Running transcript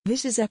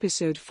This is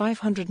episode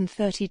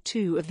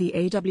 532 of the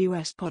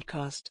AWS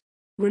podcast,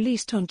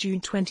 released on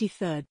June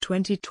 23,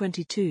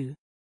 2022.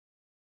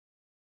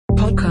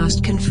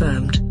 Podcast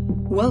confirmed.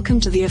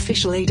 Welcome to the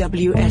official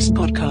AWS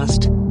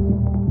podcast.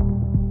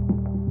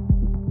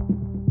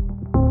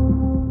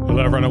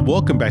 Hello everyone and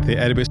welcome back to the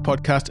AWS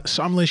podcast.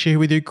 Simon Elisha here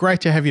with you.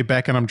 Great to have you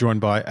back, and I'm joined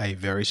by a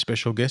very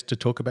special guest to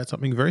talk about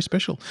something very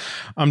special.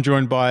 I'm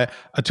joined by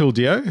Atul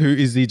Dio, who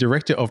is the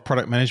Director of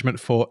Product Management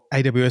for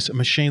AWS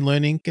Machine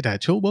Learning. G'day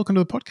Atul, welcome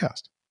to the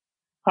podcast.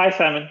 Hi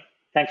Simon,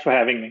 thanks for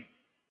having me.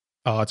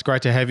 Oh, it's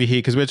great to have you here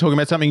because we're talking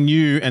about something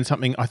new and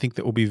something I think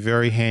that will be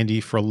very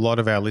handy for a lot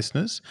of our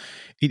listeners.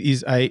 It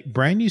is a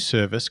brand new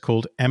service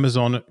called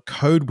Amazon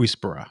Code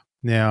Whisperer.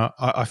 Now,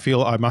 I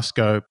feel I must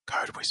go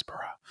Code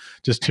Whisperer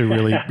just to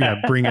really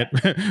bring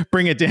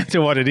it down to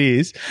what it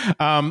is.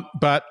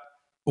 But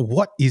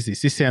what is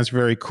this? This sounds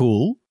very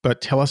cool,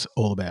 but tell us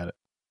all about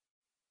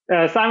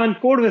it. Simon,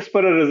 Code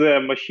Whisperer is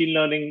a machine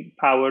learning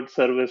powered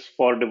service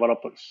for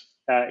developers.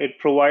 It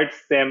provides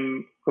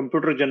them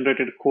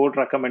computer-generated code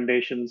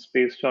recommendations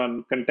based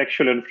on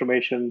contextual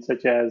information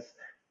such as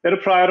their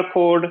prior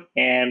code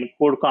and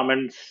code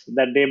comments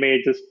that they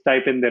may just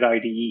type in their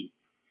IDE.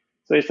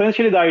 So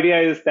essentially, the idea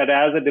is that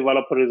as a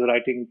developer is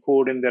writing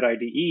code in their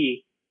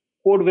IDE,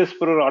 Code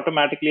Whisperer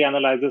automatically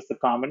analyzes the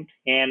comment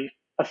and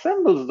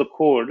assembles the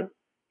code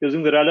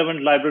using the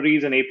relevant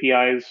libraries and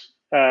APIs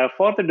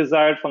for the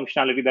desired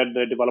functionality that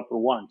the developer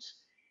wants.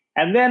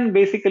 And then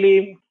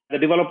basically, the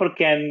developer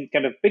can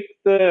kind of pick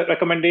the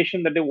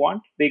recommendation that they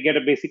want. They get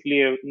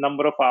basically a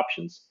number of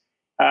options.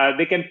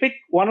 They can pick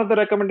one of the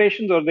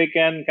recommendations, or they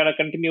can kind of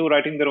continue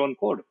writing their own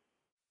code.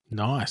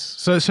 Nice.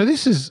 So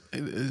this is,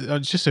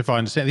 just if I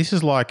understand, this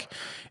is like,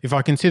 if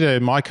I consider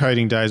my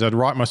coding days, I'd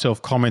write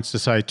myself comments to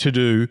say to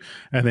do,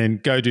 and then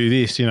go do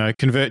this,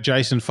 convert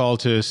JSON file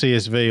to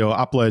CSV or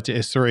upload to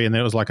S3. And then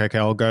it was like, okay,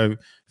 I'll go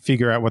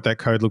figure out what that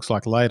code looks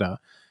like later.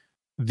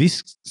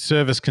 This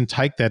service can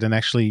take that and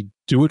actually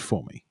do it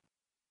for me.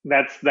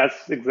 That's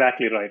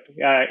exactly right.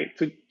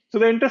 So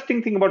the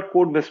interesting thing about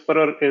Code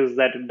Whisperer is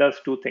that it does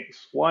two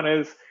things. One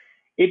is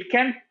it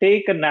can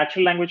take a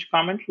natural language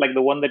comment like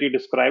the one that you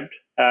described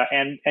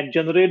and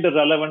generate the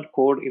relevant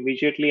code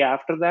immediately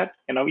after that.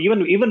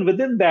 Even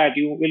within that,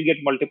 you will get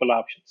multiple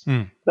options.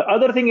 The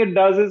other thing it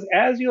does is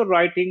as you're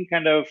writing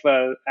kind of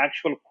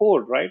actual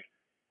code, right?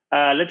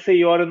 Let's say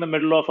you are in the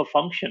middle of a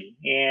function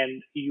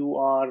and you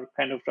are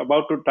kind of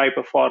about to type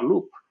a for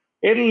loop.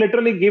 It'll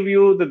literally give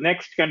you the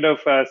next kind of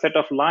set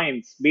of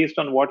lines based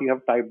on what you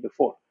have typed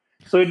before.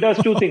 So it does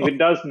two things. It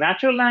does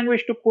natural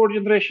language to code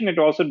generation. It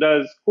also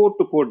does code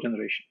to code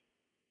generation.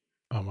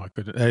 Oh my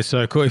goodness. That's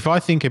so cool. If I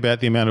think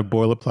about the amount of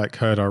boilerplate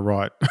code I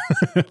write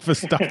for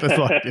stuff that's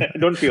like,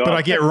 don't be but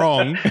I get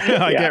wrong.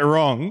 I get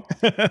wrong.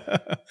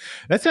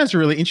 That sounds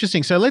really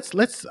interesting. So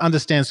let's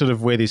understand sort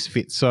of where this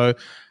fits. So,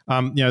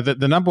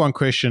 the number one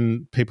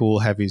question people will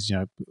have is,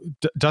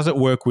 does it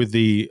work with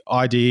the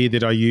IDE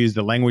that I use,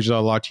 the language that I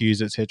like to use,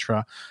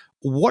 etc.?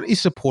 What is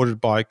supported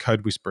by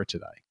Code Whisperer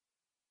today?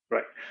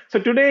 Right. So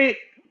today,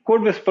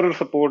 Code Whisperer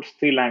supports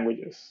three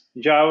languages: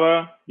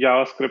 Java,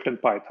 JavaScript,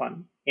 and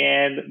Python.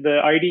 And the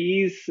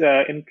IDEs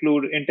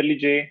include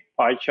IntelliJ,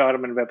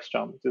 PyCharm, and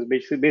WebStorm,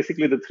 which is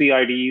basically the three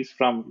IDEs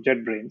from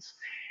JetBrains.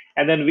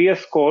 And then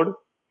VS Code,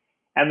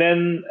 and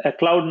then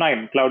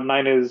Cloud9.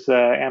 Cloud9 is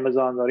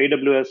Amazon or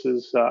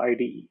AWS's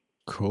IDE.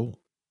 Cool.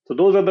 So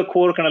those are the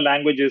core kind of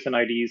languages and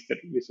IDEs that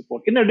we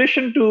support. In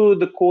addition to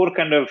the core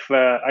kind of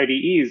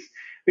IDEs,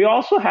 we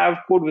also have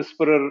Code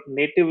Whisperer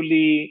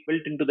natively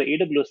built into the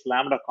AWS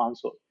Lambda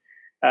console.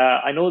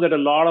 I know that a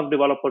lot of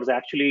developers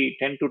actually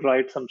tend to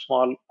write some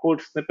small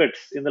code snippets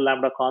in the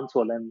Lambda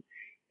console, and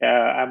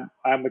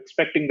I'm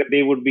expecting that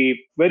they would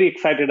be very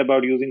excited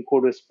about using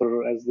Code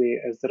Whisperer as they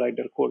write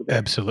their code there.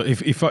 Absolutely.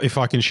 If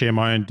I can share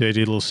my own dirty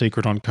little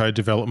secret on code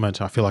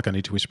development, I feel like I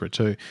need to whisper it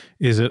too,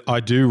 is that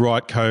I do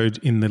write code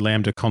in the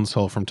Lambda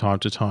console from time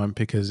to time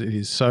because it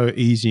is so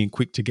easy and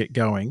quick to get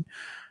going.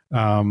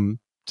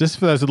 Just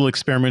for those little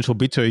experimental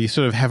bits where you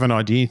sort of have an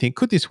idea and you think,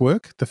 could this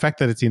work? The fact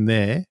that it's in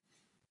there,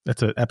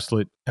 that's an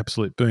absolute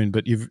boon.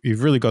 But you've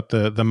really got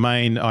the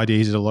main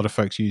ideas that a lot of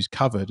folks use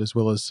covered, as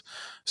well as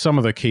some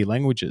of the key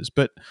languages.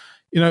 But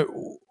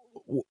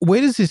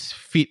where does this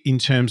fit in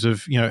terms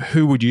of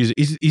who would use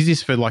it? Is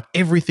this for like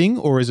everything,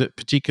 or is it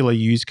particular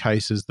use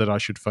cases that I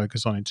should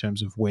focus on in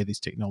terms of where this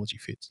technology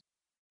fits?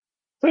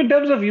 So in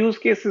terms of use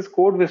cases,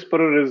 Code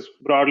Whisperer is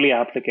broadly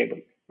applicable,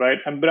 right?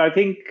 But I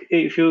think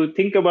if you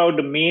think about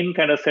the main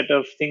kind of set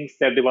of things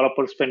that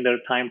developers spend their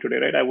time today,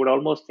 right, I would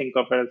almost think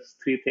of it as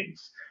three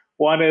things.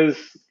 One is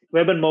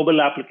web and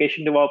mobile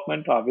application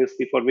development,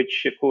 obviously, for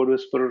which Code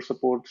Whisperer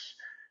supports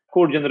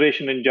code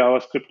generation in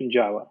JavaScript and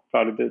Java,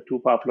 probably the two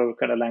popular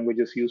kind of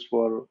languages used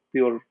for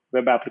pure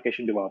web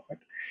application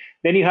development.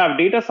 Then you have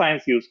data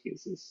science use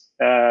cases,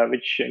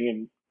 which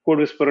Code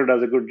Whisperer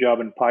does a good job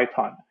in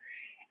Python.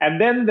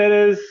 And then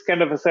there is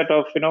kind of a set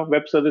of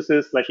web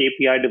services /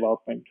 API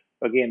development,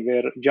 again,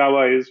 where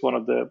Java is one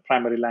of the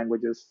primary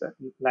language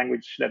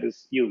that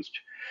is used.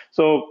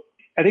 So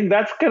I think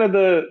that's kind of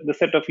the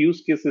set of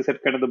use cases and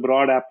kind of the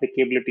broad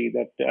applicability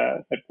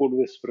that Code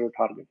Whisperer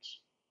targets.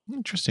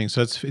 Interesting.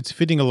 So it's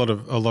fitting a lot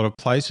of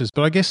places.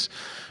 But I guess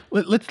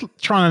let's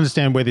try and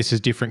understand where this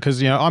is different,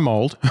 because I'm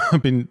old.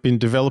 I've been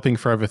developing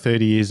for over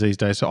 30 years these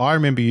days. So I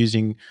remember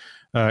using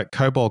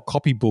COBOL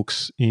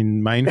copybooks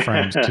in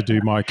mainframes to do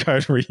my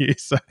code review.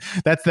 So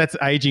that's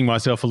aging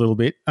myself a little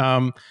bit.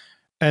 And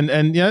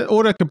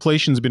auto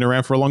completion's been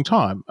around for a long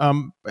time.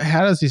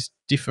 How does this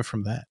differ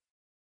from that?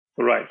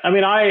 Right. I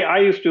mean, I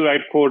used to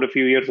write code a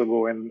few years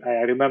ago, and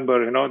I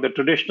remember, the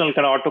traditional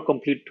kind of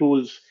autocomplete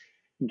tools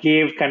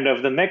gave kind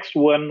of the next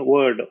one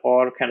word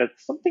or kind of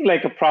something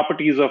like a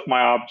properties of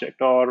my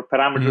object or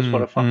parameters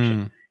for a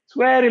function. It's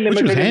very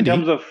limited in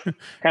terms of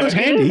kind of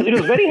it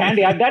was very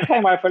handy. At that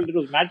time, I felt it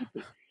was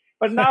magical.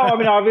 But now, I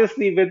mean,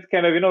 obviously, with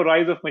kind of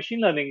rise of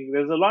machine learning,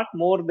 there's a lot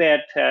more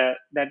that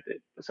that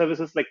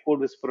services like Code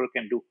Whisperer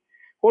can do.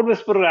 Code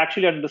Whisperer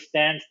actually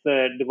understands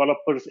the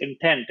developer's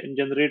intent and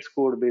generates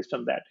code based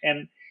on that.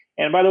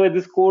 And by the way,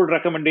 this code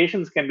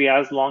recommendations can be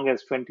as long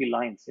as 20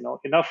 lines,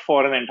 enough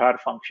for an entire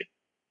function.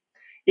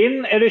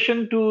 In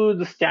addition to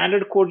the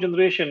standard code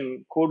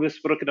generation, Code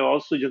Whisperer can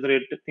also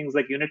generate things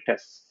like unit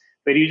tests,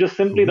 where you just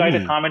simply write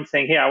a comment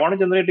saying, hey, I want to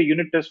generate a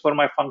unit test for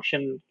my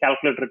function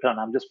calculate return.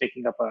 I'm just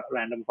making up a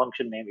random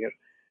function name here.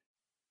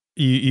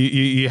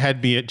 You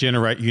had me at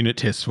generate unit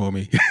tests for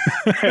me.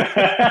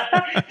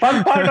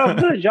 Fun part of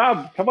the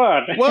job. Come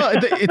on. Well,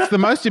 it's the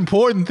most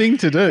important thing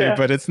to do,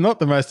 but it's not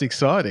the most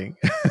exciting.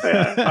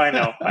 I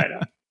know.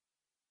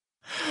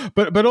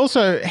 But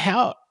also,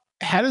 how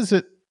does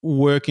it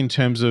work in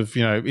terms of,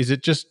 is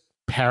it just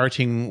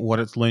parroting what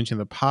it's learned in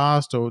the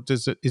past, or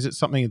is it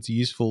something that's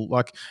useful?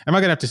 Like, am I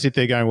going to have to sit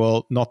there going,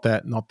 well, not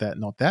that, not that,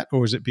 not that,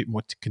 or is it a bit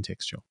more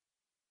contextual?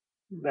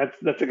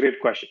 That's a great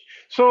question.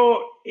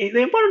 So the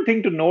important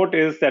thing to note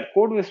is that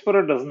Code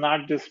Whisperer does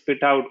not just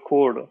spit out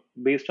code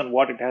based on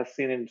what it has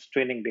seen in its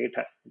training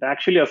data. It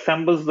actually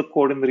assembles the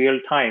code in real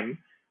time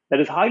that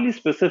is highly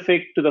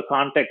specific to the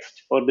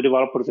context or the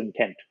developer's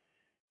intent.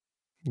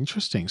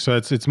 Interesting. So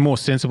it's more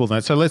sensible than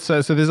that. So let's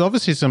say, there's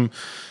obviously some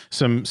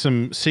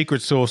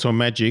secret sauce or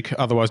magic,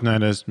 otherwise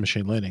known as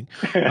machine learning,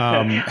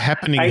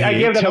 happening here. I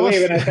gave that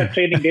away when I said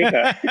training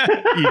data.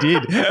 You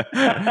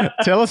did.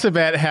 Tell us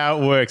about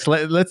how it works.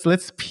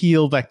 Let's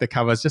peel back the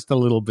covers just a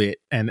little bit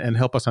and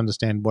help us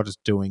understand what it's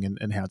doing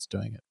and how it's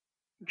doing it.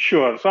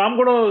 Sure. So I'm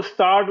going to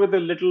start with a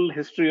little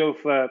history of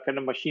kind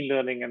of machine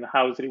learning and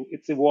how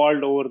it's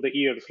evolved over the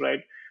years,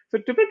 right? So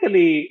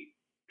typically,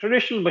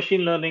 traditional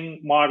machine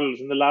learning models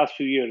in the last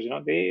few years,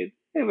 they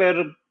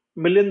were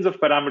millions of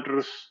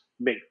parameters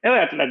big.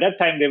 At that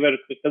time, they were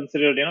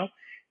considered,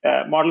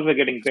 models were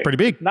getting big. It's pretty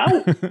big. Now,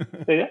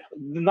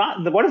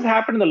 what has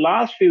happened in the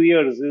last few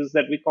years is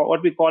that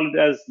what we call it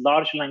as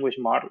large language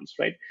models,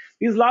 right?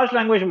 These large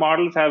language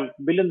models have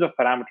billions of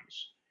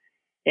parameters.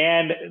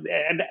 And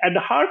at the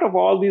heart of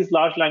all these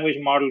large language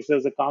models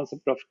is the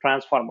concept of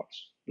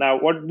transformers. Now,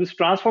 what these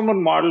transformer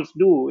models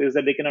do is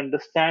that they can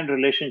understand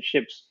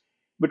relationships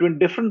between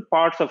different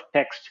parts of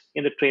text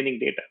in the training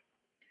data.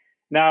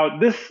 Now,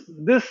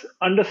 this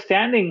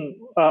understanding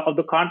of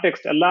the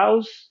context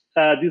allows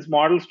these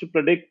models to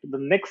predict the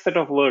next set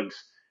of words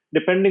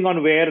depending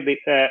on where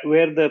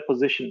the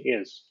position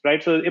is,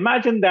 right? So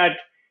imagine that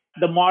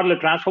a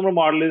transformer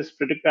model is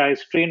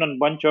trained on a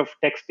bunch of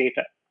text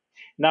data.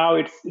 Now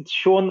it's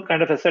shown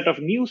kind of a set of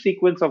new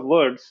sequence of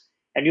words,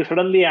 and you're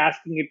suddenly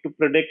asking it to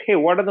predict, hey,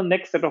 what are the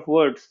next set of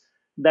words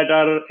that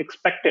are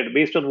expected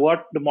based on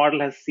what the model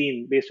has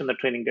seen based on the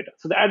training data.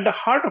 So at the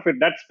heart of it,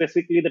 that's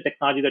basically the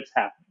technology that's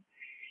happening.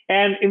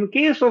 And in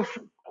case of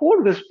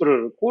Code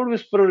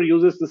Whisperer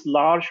uses this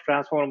large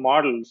transformer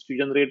models to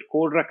generate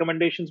code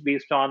recommendations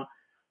based on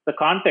the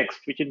context,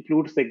 which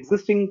includes the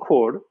existing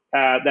code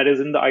that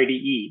is in the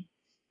IDE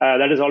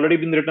that has already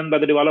been written by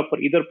the developer,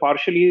 either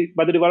partially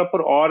by the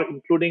developer or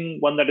including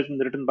one that has been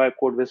written by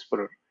Code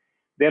Whisperer,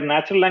 their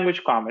natural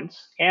language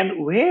comments,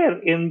 and where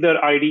in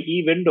their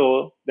IDE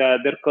window their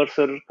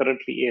cursor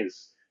currently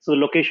is. So the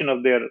location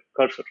of their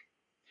cursor.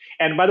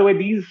 And by the way,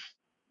 these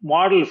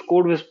models,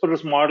 Code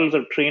Whisperer's models,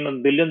 are trained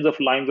on billions of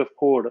lines of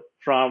code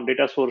from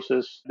data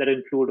sources that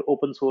include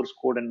open source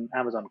code and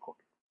Amazon code.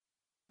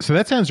 So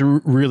that sounds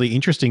really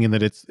interesting in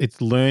that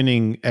it's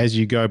learning as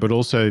you go, but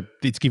also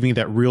it's giving you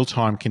that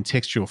real-time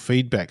contextual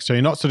feedback. So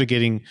you're not sort of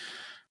getting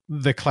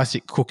the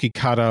classic cookie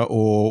cutter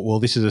or, well,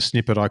 this is a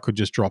snippet I could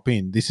just drop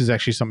in. This is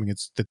actually something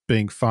that's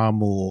being far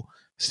more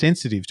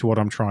sensitive to what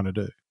I'm trying to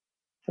do.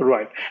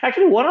 Right.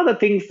 Actually, one of the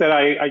things that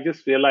I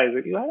just realized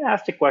that you had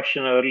asked a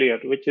question earlier,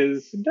 which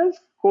is, does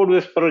Code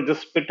Whisperer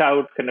just spit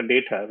out kind of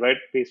data, right,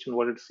 based on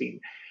what it's seen?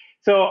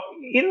 So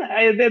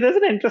there's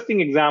an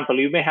interesting example.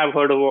 You may have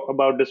heard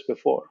about this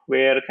before,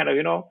 where kind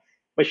of,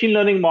 machine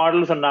learning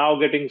models are now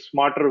getting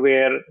smarter,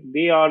 where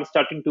they are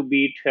starting to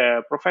beat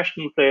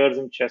professional players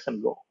in chess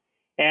and Go.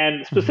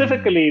 And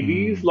specifically,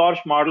 these large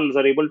models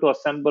are able to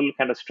assemble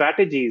kind of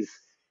strategies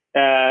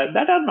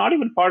that are not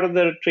even part of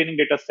the training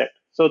data set.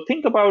 So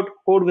think about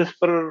Code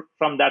Whisperer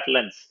from that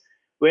lens.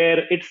 where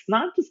it's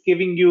not just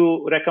giving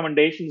you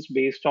recommendations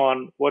based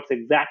on what's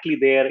exactly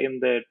there in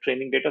the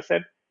training data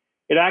set.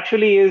 It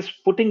actually is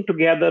putting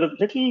together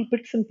little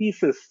bits and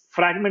pieces,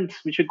 fragments,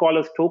 which we call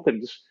as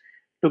tokens,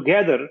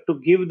 together to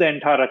give the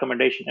entire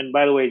recommendation. And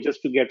by the way,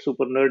 just to get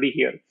super nerdy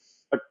here,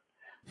 but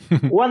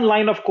one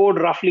line of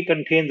code roughly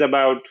contains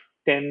about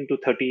 10 to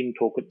 13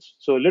 tokens.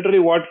 So literally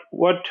what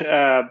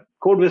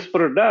Code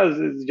Whisperer does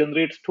is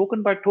generates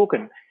token by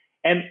token.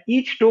 And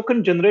each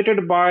token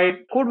generated by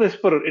Code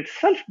Whisperer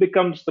itself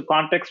becomes the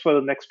context for the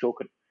next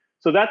token.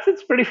 So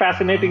it's pretty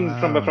fascinating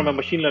from a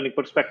machine learning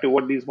perspective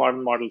what these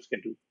modern models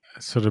can do.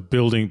 Sort of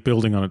building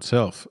on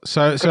itself.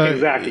 So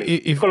exactly.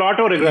 It's called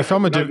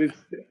autoregression.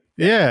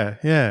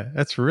 Yeah,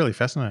 that's really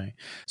fascinating.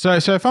 So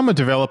if I'm a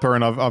developer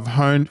and I've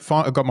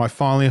got my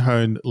finely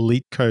honed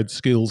leak code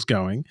skills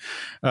going,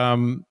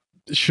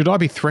 should I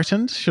be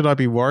threatened? Should I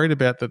be worried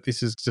about that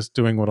this is just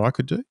doing what I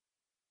could do?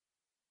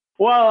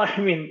 Well, I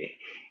mean,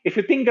 if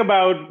you think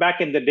about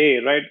back in the day,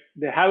 right,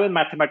 there have been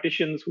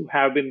mathematicians who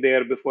have been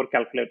there before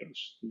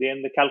calculators.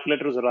 Then the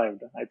calculators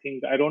arrived.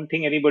 I don't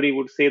think anybody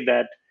would say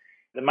that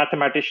the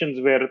mathematicians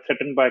were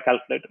threatened by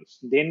calculators.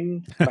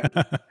 Then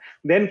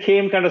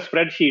came kind of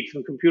spreadsheets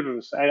and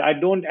computers.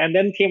 And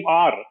then came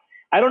R.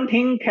 I don't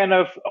think kind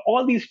of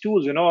all these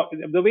tools,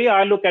 the way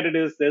I look at it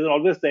is there's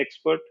always the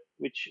expert,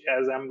 which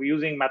as I'm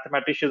using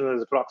mathematicians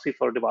as a proxy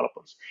for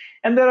developers.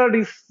 And there are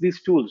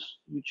these tools,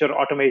 which are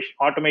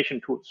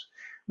automation tools.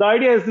 The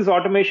idea is these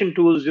automation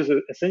tools just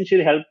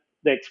essentially help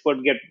the expert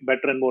get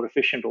better and more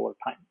efficient over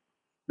time.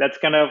 That's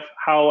kind of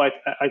how I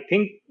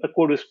think a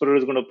Code Whisperer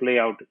is going to play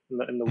out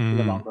in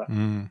the long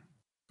run.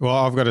 Well,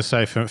 I've got to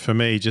say, for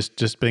me,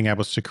 just being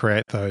able to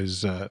create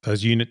those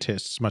unit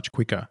tests much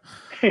quicker,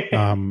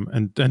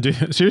 and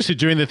seriously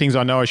doing the things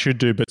I know I should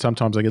do, but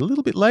sometimes I get a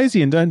little bit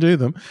lazy and don't do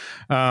them,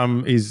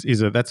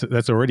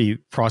 that's already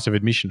price of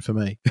admission for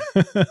me.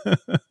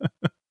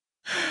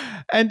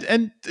 And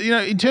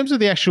in terms of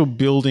the actual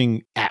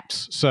building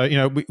apps,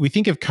 so we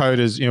think of code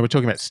as we're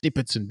talking about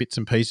snippets and bits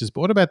and pieces,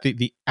 but what about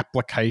the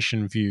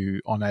application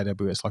view on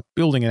AWS, like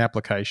building an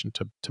application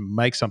to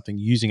make something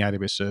using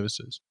AWS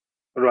services?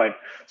 Right.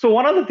 So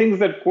one of the things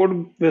that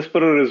Code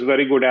Whisperer is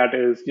very good at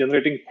is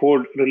generating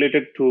code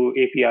related to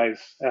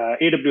APIs,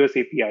 AWS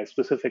APIs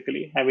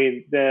specifically. I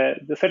mean,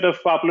 the set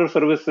of popular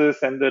services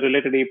and the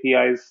related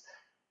APIs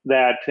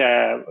that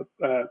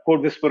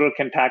Code Whisperer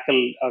can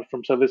tackle are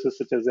from services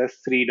such as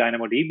S3,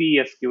 DynamoDB,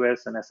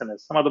 SQS, and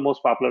SNS, some of the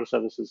most popular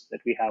services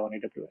that we have on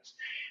AWS.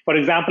 For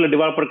example, a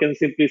developer can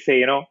simply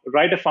say,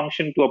 write a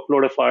function to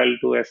upload a file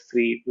to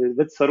S3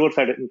 with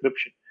server-side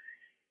encryption.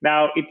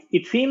 Now,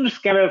 it seems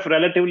kind of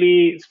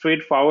relatively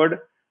straightforward,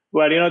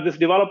 where this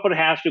developer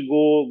has to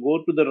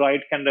go to the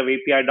right kind of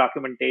API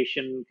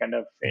documentation, kind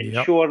of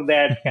ensure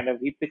that kind of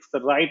he picks the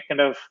right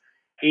kind of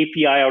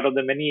API out of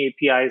the many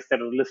APIs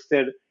that are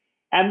listed.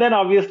 And then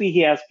obviously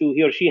he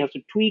or she has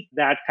to tweak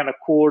that kind of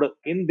code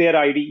in their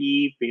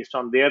IDE based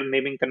on their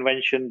naming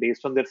convention,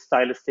 based on their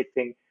stylistic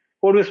thing.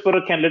 Code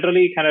Whisperer can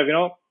literally kind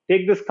of,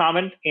 take this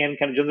comment and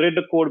can generate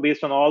the code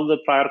based on all the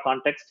prior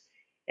context.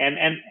 And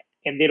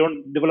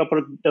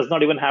developer does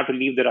not even have to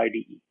leave their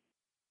IDE.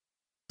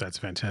 That's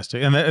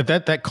fantastic. And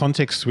that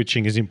context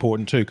switching is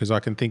important too, because I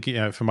can think,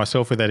 for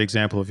myself with that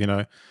example of,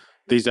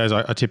 these days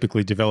I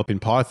typically develop in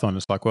Python.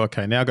 It's like, well,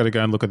 okay, now I've got to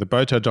go and look at the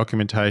Boto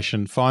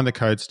documentation, find the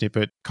code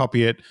snippet,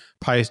 copy it,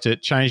 paste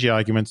it, change the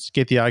arguments,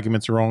 get the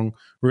arguments wrong,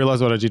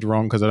 realize what I did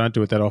wrong because I don't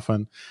do it that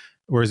often.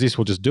 Whereas this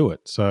will just do it.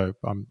 So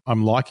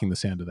I'm liking the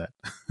sound of that.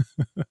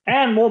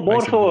 And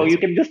more so, you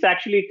can just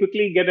actually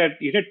quickly get a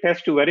unit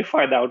test to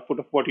verify the output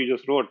of what you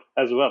just wrote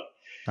as well.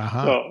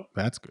 So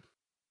that's good.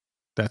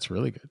 That's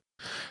really good.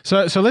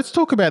 So let's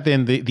talk about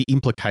then the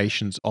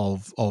implications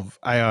of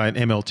AI and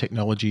ML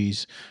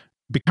technologies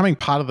becoming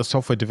part of the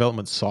software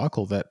development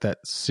cycle, that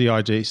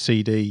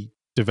CI/CD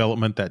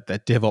development,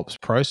 that DevOps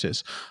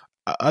process.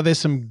 Are there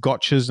some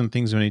gotchas and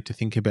things we need to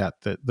think about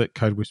that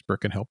Code Whisperer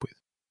can help with?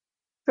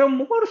 So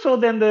more so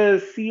than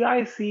the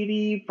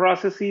CI/CD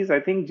processes, I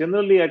think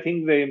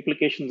the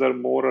implications are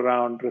more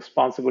around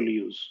responsible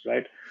use,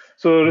 right?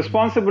 So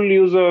responsible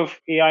use of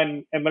AI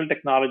and ML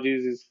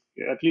technologies is,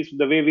 at least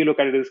the way we look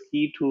at it, is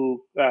key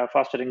to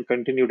fostering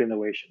continued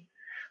innovation.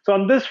 So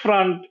on this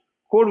front,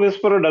 Code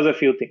Whisperer does a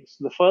few things.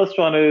 The first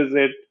one is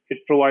it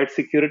provides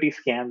security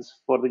scans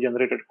for the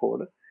generated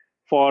code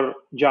for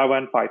Java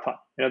and Python.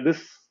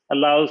 This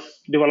allows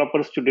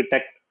developers to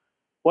detect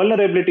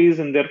vulnerabilities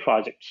in their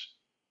projects.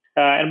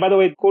 And by the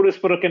way, Code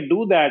Whisperer can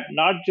do that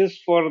not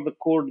just for the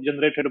code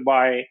generated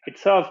by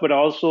itself, but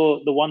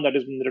also the one that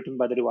has been written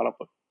by the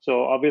developer.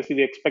 So obviously,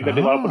 we expect the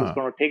developer is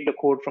going to take the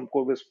code from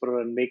Code Whisperer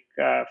and make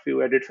a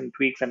few edits and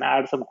tweaks and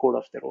add some code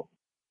of their own.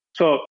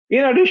 So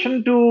in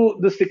addition to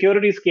the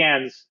security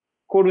scans,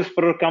 Code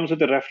Whisperer comes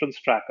with a reference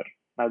tracker.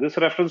 Now, this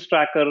reference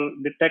tracker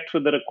detects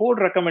whether a code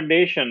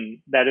recommendation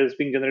that is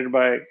being generated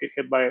by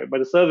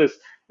the service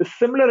is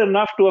similar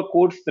enough to a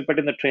code snippet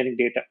in the training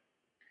data.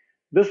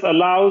 This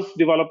allows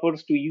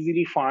developers to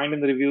easily find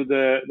and review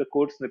the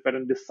code snippet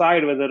and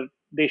decide whether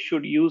they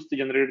should use the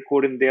generated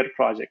code in their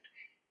project.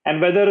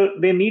 and whether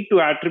they need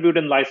to attribute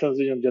and license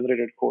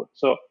generated code.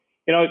 So,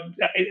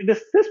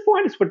 this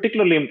point is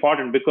particularly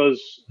important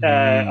because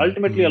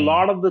ultimately a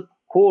lot of the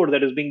code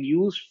that is being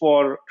used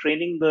for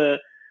training the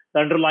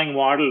underlying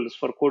models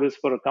for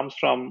CodeWhisperer comes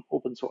from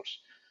open source.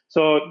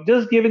 So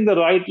just giving the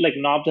right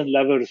knobs and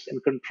levers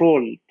and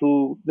control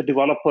to the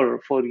developer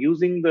for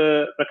using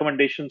the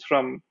recommendations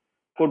from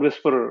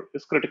CodeWhisperer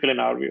is critical in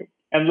our view.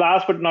 And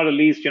last but not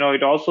least,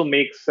 it also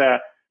makes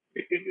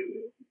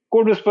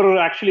CodeWhisperer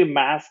actually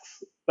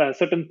masks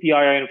certain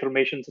PII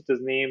information such as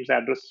names,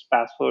 addresses,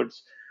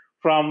 passwords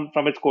from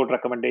its code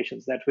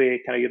recommendations. That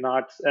way, you're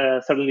not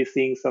suddenly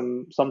seeing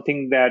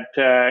something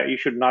that you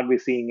should not be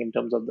seeing in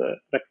terms of the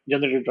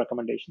generated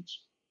recommendations.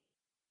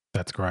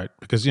 That's great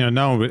because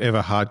no one would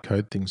ever hard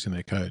code things in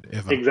their code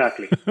ever.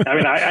 Exactly. I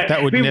mean,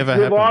 that would never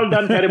happen. We've all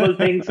done terrible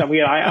things. I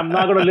mean, I'm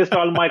not going to list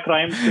all my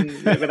crimes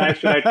when I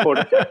used to write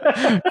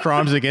code.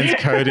 Crimes against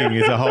coding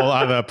is a whole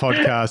other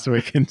podcast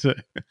we can do.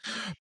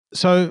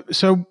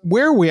 So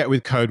where are we at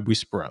with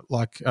CodeWhisperer?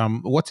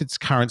 What's its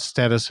current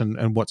status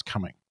and what's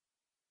coming?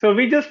 So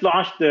we just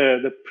launched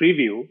the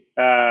preview.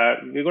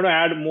 We're going to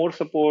add more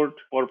support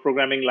for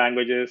programming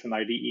languages and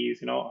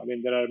IDEs. There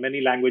are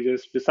many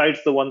languages besides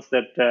the ones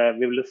that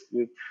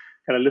we've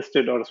kind of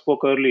listed or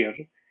spoke earlier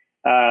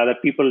that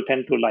people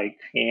tend to like.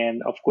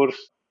 And of course,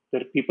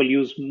 that people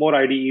use more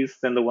IDEs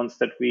than the ones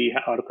that we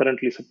are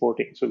currently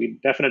supporting. So we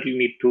definitely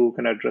need to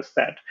kind of address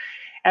that.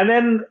 And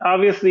then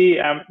obviously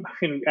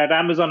at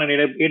Amazon and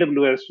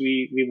AWS,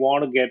 we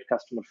want to get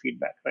customer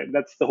feedback, right?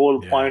 That's the whole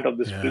point of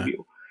this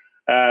preview.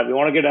 We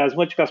want to get as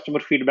much customer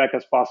feedback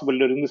as possible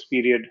during this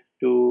period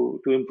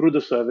to improve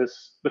the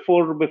service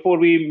before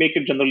we make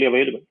it generally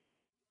available.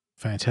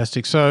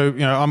 Fantastic. So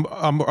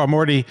I'm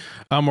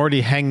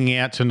already hanging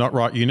out to not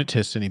write unit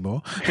tests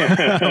anymore.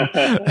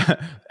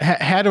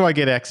 How do I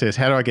get access?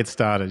 How do I get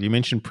started? You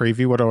mentioned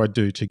preview. What do I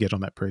do to get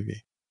on that preview?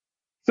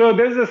 So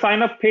there's a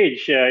sign up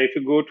page. If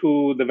you go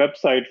to the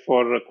website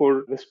for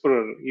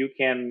CodeWhisperer, you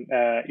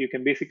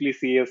can basically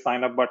see a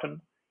sign up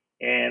button.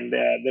 And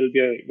there'll be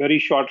a very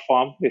short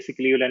form.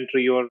 Basically, you'll enter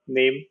your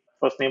name,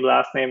 first name,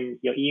 last name,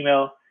 your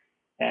email,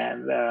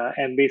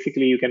 and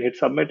basically you can hit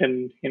submit,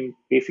 and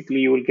basically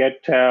you will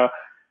get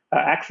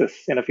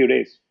access in a few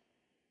days.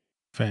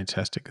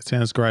 Fantastic. It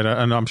sounds great.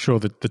 And I'm sure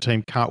that the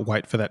team can't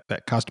wait for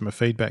that customer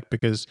feedback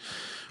because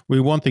we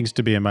want things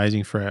to be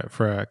amazing for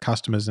our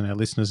customers and our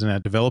listeners and our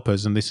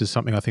developers. And this is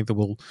something I think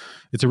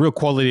it's a real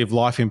quality of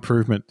life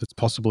improvement that's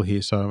possible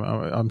here. So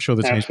I'm sure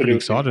the team's pretty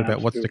excited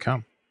about what's to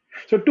come.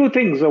 So two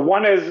things.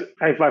 One is,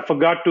 I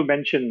forgot to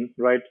mention,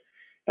 right,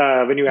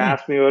 when you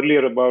asked me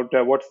earlier about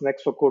what's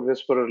next for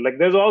CodeWhisperer,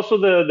 there's also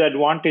the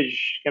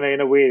advantage, in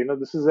a way,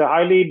 this is a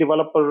highly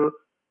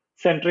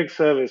developer-centric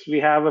service. We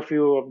have a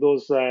few of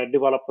those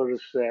developers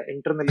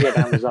internally at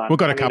Amazon. We've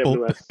got a couple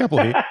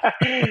here.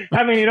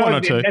 I mean,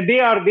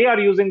 they are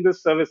using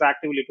this service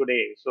actively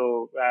today.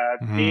 So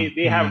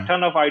they have a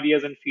ton of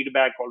ideas and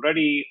feedback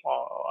already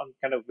on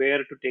kind of where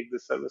to take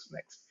this service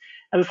next.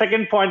 And the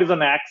second point is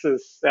on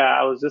access.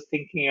 I was just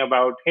thinking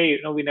about, hey,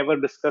 we never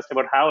discussed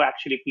about how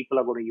actually people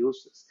are going to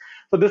use this.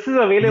 So this is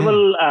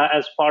available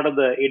as part of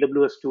the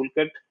AWS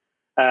toolkit,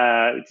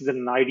 which is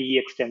an IDE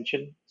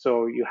extension.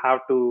 So you have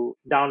to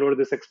download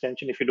this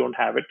extension if you don't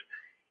have it.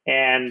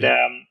 And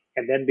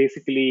then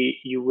basically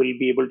you will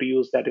be able to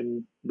use that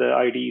in the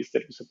IDEs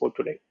that we support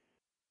today.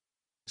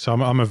 So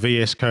I'm a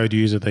VS Code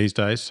user these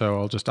days, so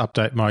I'll just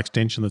update my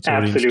extension that's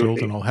already installed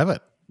and I'll have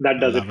it. That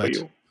does it for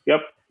you. Yep.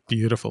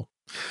 Beautiful.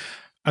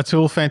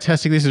 Atul,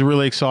 fantastic. This is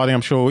really exciting.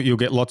 I'm sure you'll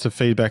get lots of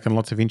feedback and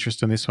lots of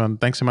interest in this one.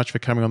 Thanks so much for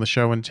coming on the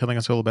show and telling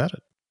us all about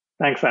it.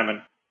 Thanks,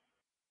 Simon.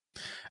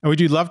 And we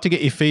do love to get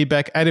your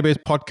feedback. AWS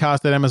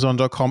podcast at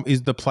Amazon.com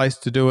is the place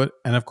to do it.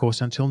 And of course,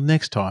 until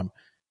next time,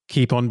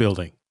 keep on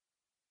building.